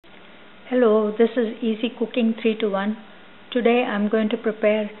Hello, this is Easy Cooking 3 to 1. Today I'm going to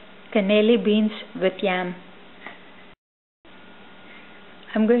prepare cannellini beans with yam.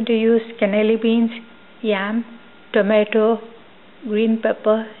 I'm going to use cannellini beans, yam, tomato, green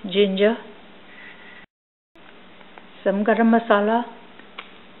pepper, ginger, some garam masala,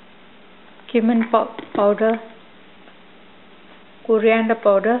 cumin powder, coriander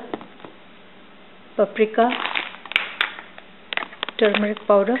powder, paprika, turmeric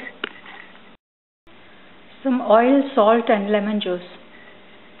powder, some oil, salt and lemon juice.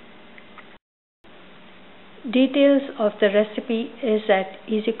 Details of the recipe is at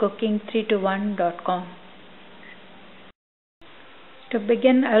easycooking3to1.com. To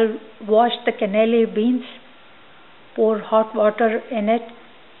begin, I'll wash the cannellini beans, pour hot water in it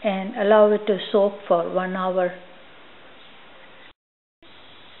and allow it to soak for 1 hour.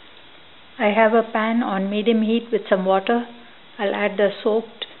 I have a pan on medium heat with some water. I'll add the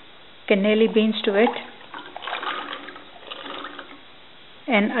soaked cannellini beans to it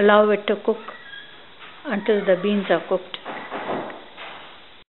and allow it to cook until the beans are cooked.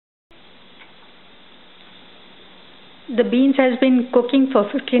 The beans has been cooking for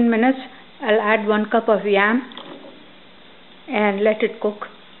 15 minutes. I'll add 1 cup of yam and let it cook.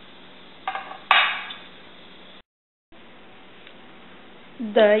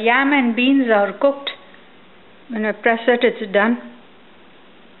 The yam and beans are cooked. When I press it, it's done.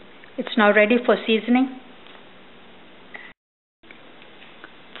 It's now ready for seasoning.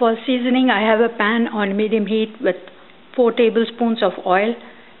 For seasoning, I have a pan on medium heat with 4 tablespoons of oil.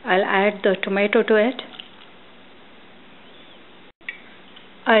 I'll add the tomato to it.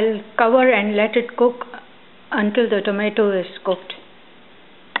 I'll cover and let it cook until the tomato is cooked.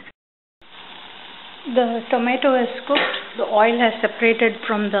 The tomato is cooked. The oil has separated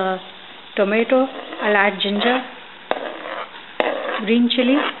from the tomato. I'll add ginger, green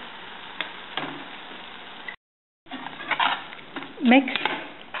chili, mix.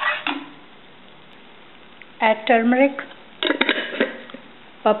 Add turmeric,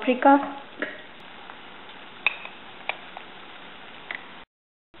 paprika,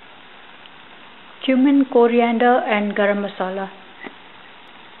 cumin, coriander and garam masala.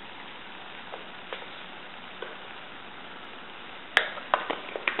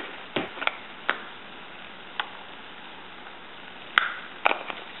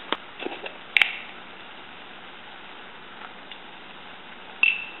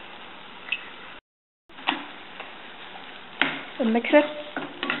 So mix it,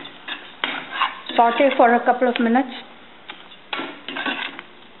 saute for a couple of minutes.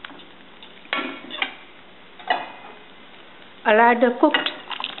 I'll add the cooked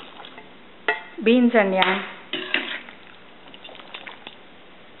beans and yam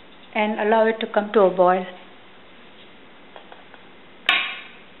and allow it to come to a boil.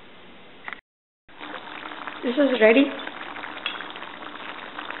 This is ready.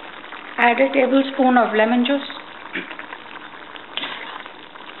 Add a tablespoon of lemon juice.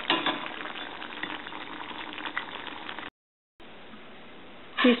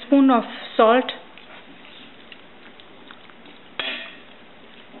 Teaspoon of salt,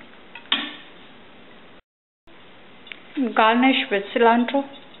 garnish with cilantro.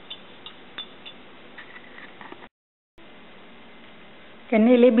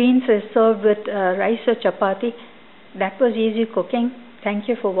 Cannellini beans is served with rice or chapati. That was easy cooking. Thank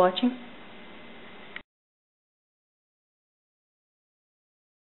you for watching.